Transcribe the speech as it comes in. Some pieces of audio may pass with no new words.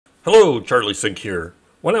Hello, Charlie Sink here.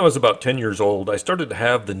 When I was about 10 years old, I started to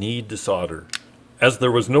have the need to solder. As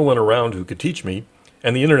there was no one around who could teach me,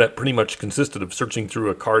 and the internet pretty much consisted of searching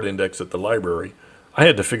through a card index at the library, I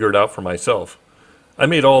had to figure it out for myself. I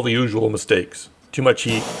made all the usual mistakes. Too much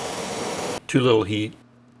heat, too little heat,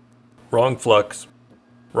 wrong flux,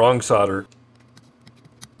 wrong solder.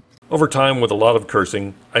 Over time, with a lot of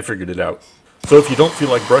cursing, I figured it out. So if you don't feel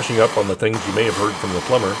like brushing up on the things you may have heard from the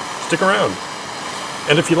plumber, stick around.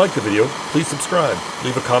 And if you like the video, please subscribe,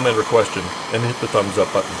 leave a comment or question, and hit the thumbs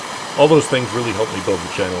up button. All those things really help me build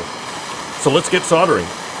the channel. So let's get soldering.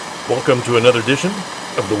 Welcome to another edition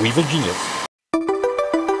of the Weevil Genius.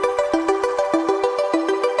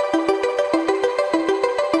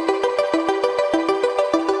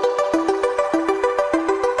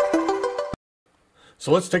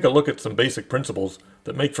 So let's take a look at some basic principles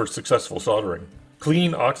that make for successful soldering.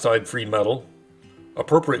 Clean oxide-free metal,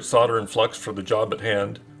 appropriate solder and flux for the job at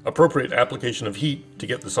hand, appropriate application of heat to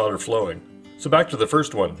get the solder flowing. So back to the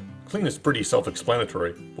first one. Clean is pretty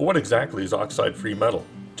self-explanatory, but what exactly is oxide-free metal?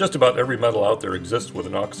 Just about every metal out there exists with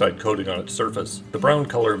an oxide coating on its surface. The brown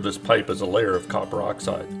color of this pipe is a layer of copper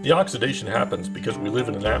oxide. The oxidation happens because we live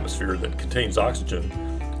in an atmosphere that contains oxygen,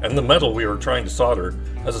 and the metal we are trying to solder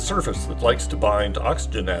has a surface that likes to bind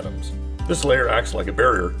oxygen atoms. This layer acts like a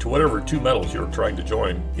barrier to whatever two metals you are trying to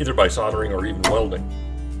join, either by soldering or even welding.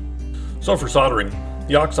 So for soldering,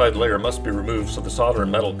 the oxide layer must be removed so the solder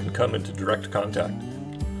and metal can come into direct contact.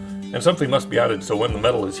 And something must be added so when the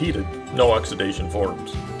metal is heated, no oxidation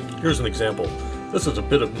forms. Here's an example. This is a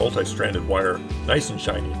bit of multi-stranded wire, nice and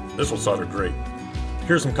shiny. This will solder great.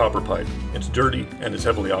 Here's some copper pipe. It's dirty and is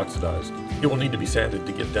heavily oxidized. It will need to be sanded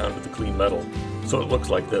to get down to the clean metal, so it looks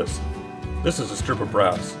like this. This is a strip of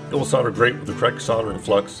brass. It will solder great with the correct solder and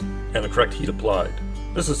flux and the correct heat applied.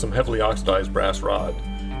 This is some heavily oxidized brass rod.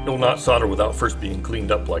 It will not solder without first being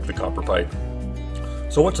cleaned up like the copper pipe.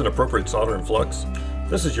 So what's an appropriate solder and flux?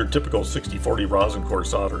 This is your typical 60-40 rosin core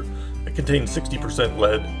solder. It contains 60%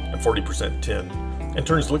 lead and 40% tin and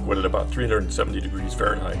turns liquid at about 370 degrees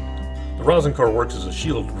Fahrenheit. The rosin core works as a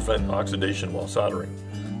shield to prevent oxidation while soldering.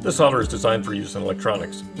 This solder is designed for use in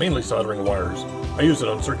electronics, mainly soldering wires. I use it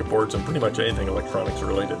on circuit boards and pretty much anything electronics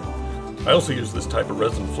related. I also use this type of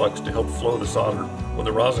resin flux to help flow the solder when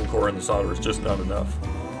the rosin core in the solder is just not enough.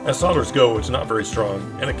 As solders go, it's not very strong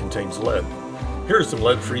and it contains lead. Here is some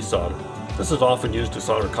lead-free solder. This is often used to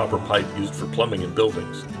solder copper pipe used for plumbing in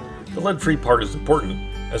buildings. The lead-free part is important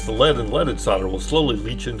as the lead and leaded solder will slowly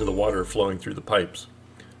leach into the water flowing through the pipes.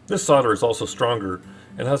 This solder is also stronger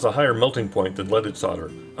and has a higher melting point than leaded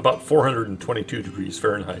solder, about 422 degrees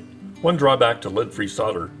Fahrenheit. One drawback to lead-free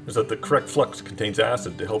solder is that the correct flux contains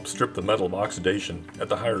acid to help strip the metal of oxidation at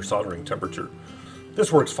the higher soldering temperature.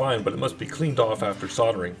 This works fine, but it must be cleaned off after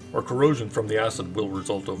soldering, or corrosion from the acid will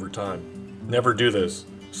result over time. Never do this.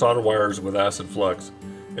 Solder wires with acid flux.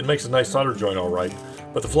 It makes a nice solder joint alright,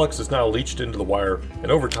 but the flux is now leached into the wire,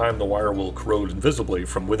 and over time the wire will corrode invisibly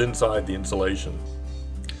from within inside the insulation.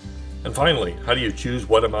 And finally, how do you choose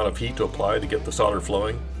what amount of heat to apply to get the solder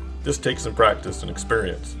flowing? This takes some practice and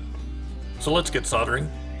experience. So let's get soldering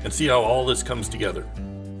and see how all this comes together.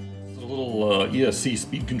 A little ESC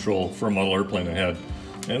speed control for a model airplane I had.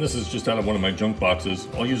 And this is just out of one of my junk boxes.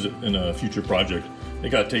 I'll use it in a future project. It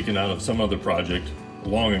got taken out of some other project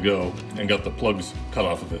long ago and got the plugs cut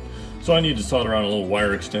off of it. So I need to solder on a little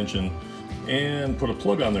wire extension and put a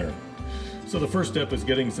plug on there. So the first step is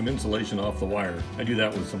getting some insulation off the wire. I do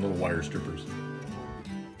that with some little wire strippers.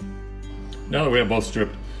 Now that we have both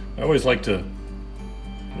stripped, I always like to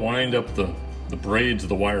wind up the braids of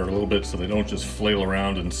the wire a little bit so they don't just flail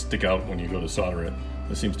around and stick out when you go to solder it.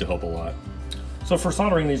 This seems to help a lot. So for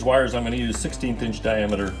soldering these wires, I'm going to use 16th inch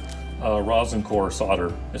diameter rosin core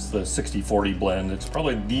solder. It's the 60-40 blend. It's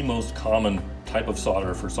probably the most common type of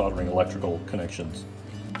solder for soldering electrical connections.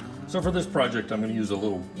 So for this project, I'm going to use a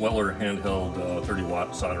little Weller handheld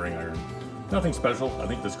 30-watt soldering iron. Nothing special. I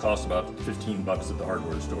think this costs about 15 bucks at the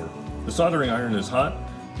hardware store. The soldering iron is hot,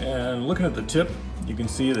 and looking at the tip, you can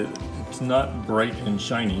see that it's not bright and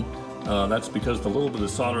shiny. That's because the little bit of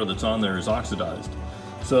solder that's on there is oxidized.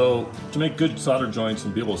 So to make good solder joints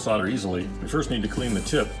and be able to solder easily, we first need to clean the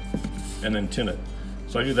tip and then tin it.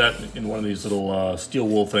 So I do that in one of these little steel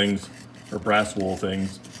wool things or brass wool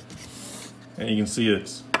things, and you can see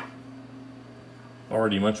it's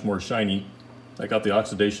already much more shiny. I got the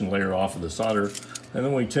oxidation layer off of the solder, and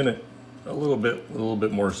then we tin it a little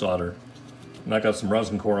bit more solder. And I got some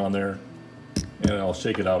rosin core on there, and I'll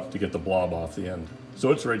shake it out to get the blob off the end.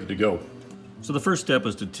 So it's ready to go. So the first step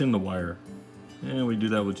is to tin the wire, and we do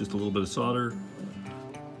that with just a little bit of solder.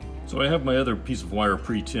 So I have my other piece of wire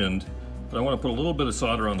pre-tinned, but I want to put a little bit of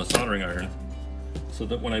solder on the soldering iron so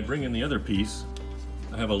that when I bring in the other piece,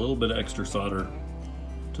 I have a little bit of extra solder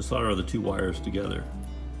to solder the two wires together.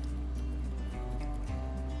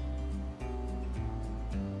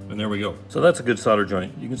 And there we go. So that's a good solder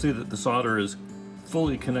joint. You can see that the solder is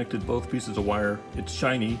fully connected both pieces of wire. It's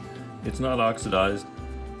shiny, it's not oxidized,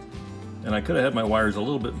 and I could have had my wires a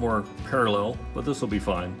little bit more parallel, but this will be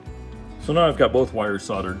fine. So now I've got both wires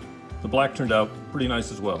soldered. The black turned out pretty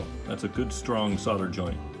nice as well. That's a good strong solder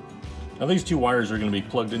joint. Now these two wires are going to be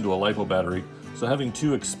plugged into a LiPo battery, so having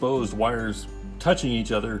two exposed wires touching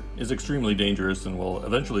each other is extremely dangerous and will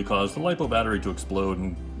eventually cause the LiPo battery to explode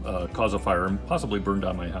and cause a fire and possibly burn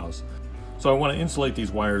down my house. So I want to insulate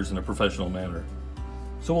these wires in a professional manner.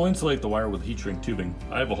 So we'll insulate the wire with heat shrink tubing.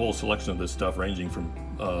 I have a whole selection of this stuff ranging from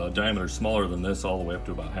diameter smaller than this all the way up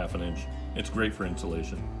to about 1/2 inch. It's great for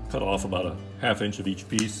insulation. Cut off about a 1/2 inch of each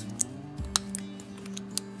piece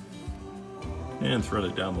and thread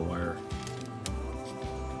it down the wire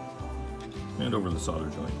and over the solder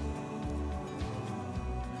joint.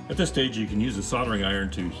 At this stage you can use a soldering iron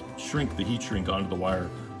to shrink the heat shrink onto the wire,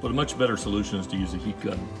 but a much better solution is to use a heat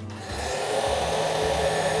gun.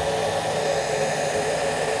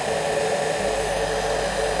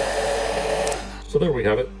 So there we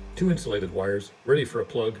have it, 2 insulated wires ready for a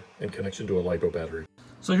plug and connection to a LiPo battery.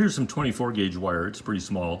 So here's some 24 gauge wire, it's pretty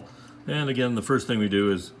small. And again, the first thing we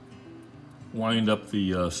do is wind up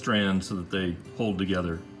the strands so that they hold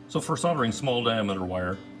together. So for soldering small diameter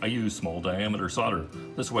wire, I use small diameter solder.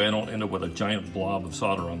 This way I don't end up with a giant blob of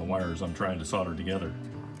solder on the wires I'm trying to solder together.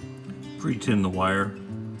 Pre-tin the wire.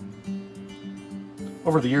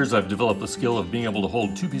 Over the years I've developed the skill of being able to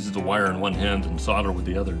hold 2 pieces of wire in one hand and solder with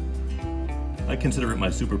the other. I consider it my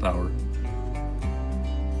superpower.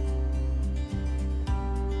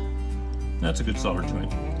 That's a good solder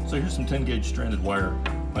joint. So here's some 10 gauge stranded wire.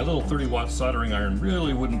 My little 30-watt soldering iron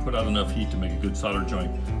really wouldn't put out enough heat to make a good solder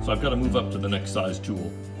joint, so I've got to move up to the next size tool.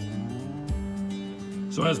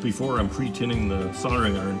 So as before, I'm pre-tinning the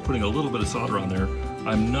soldering iron, putting a little bit of solder on there.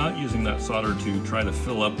 I'm not using that solder to try to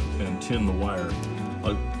fill up and tin the wire.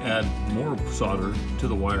 I'll add more solder to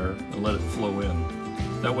the wire and let it flow in.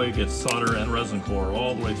 That way it gets solder and resin core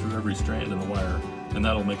all the way through every strand in the wire, and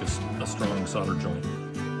that'll make a strong solder joint.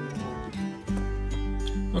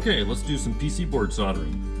 Okay, let's do some PC board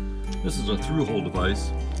soldering. This is a through-hole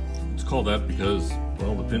device. It's called that because,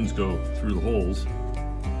 well, the pins go through the holes.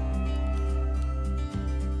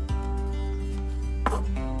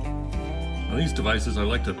 Now these devices, I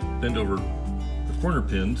like to bend over the corner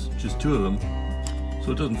pins, just 2 of them,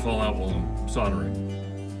 so it doesn't fall out while I'm soldering.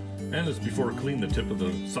 And as before, clean the tip of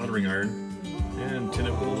the soldering iron and tin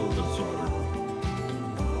it with a little bit of solder.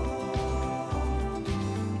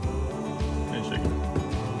 And shake it.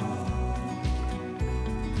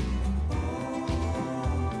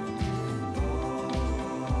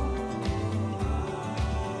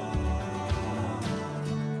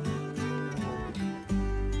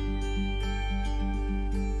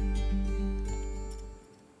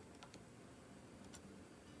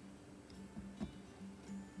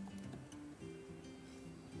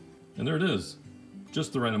 And there it is,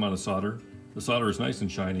 just the right amount of solder. The solder is nice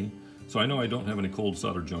and shiny, so I know I don't have any cold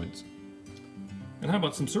solder joints. And how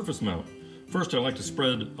about some surface mount? First, I like to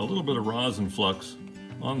spread a little bit of rosin flux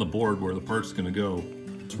on the board where the part's going to go.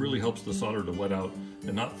 This really helps the solder to wet out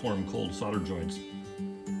and not form cold solder joints.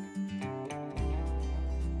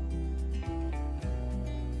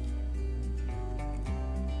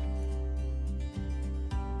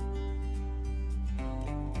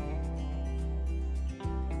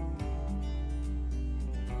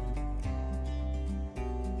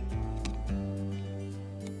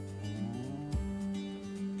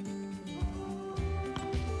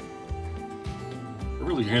 A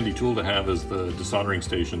really handy tool to have is the desoldering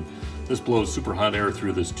station. This blows super hot air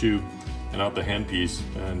through this tube and out the handpiece,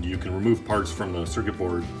 and you can remove parts from the circuit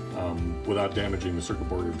board without damaging the circuit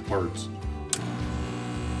board or the parts.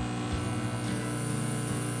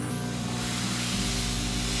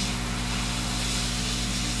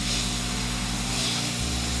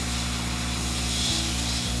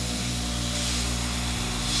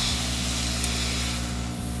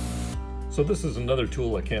 So this is another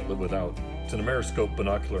tool I can't live without. It's an Ameriscope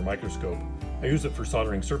binocular microscope. I use it for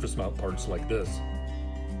soldering surface mount parts like this.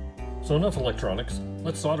 So enough electronics,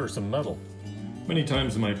 let's solder some metal. Many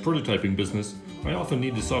times in my prototyping business, I often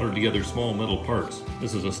need to solder together small metal parts.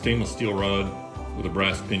 This is a stainless steel rod with a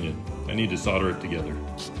brass pinion. I need to solder it together.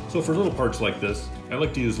 So for little parts like this, I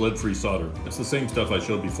like to use lead-free solder. It's the same stuff I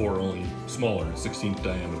showed before, only smaller, 16th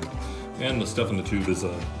diameter. And the stuff in the tube is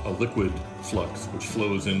a liquid flux, which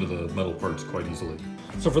flows into the metal parts quite easily.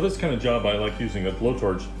 So for this kind of job, I like using a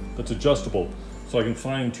blowtorch that's adjustable so I can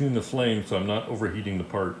fine tune the flame so I'm not overheating the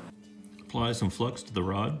part. Apply some flux to the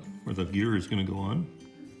rod where the gear is going to go on.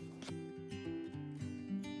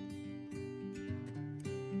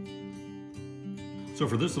 So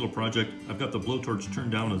for this little project, I've got the blowtorch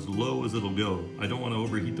turned down as low as it'll go. I don't want to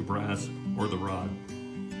overheat the brass or the rod.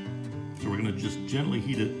 So we're going to just gently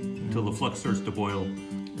heat it until the flux starts to boil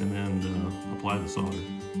and then apply the solder.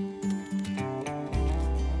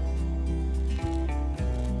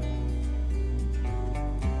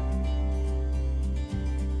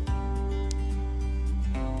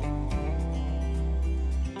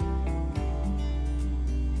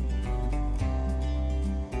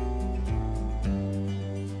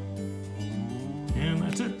 And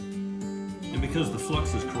that's it. And because the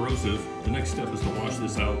flux is corrosive, the next step is to wash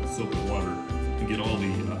this out with soap and water and get all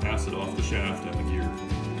the acid off the shaft and the gear.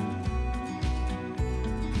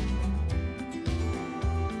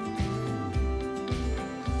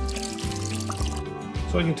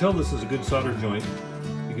 So I can tell this is a good solder joint.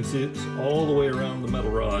 You can see it's all the way around the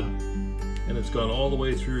metal rod and it's gone all the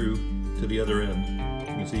way through to the other end.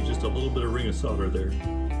 You can see just a little bit of ring of solder there.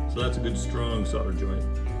 So that's a good strong solder joint.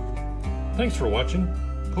 Thanks for watching.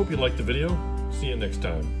 Hope you liked the video. See you next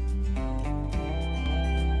time.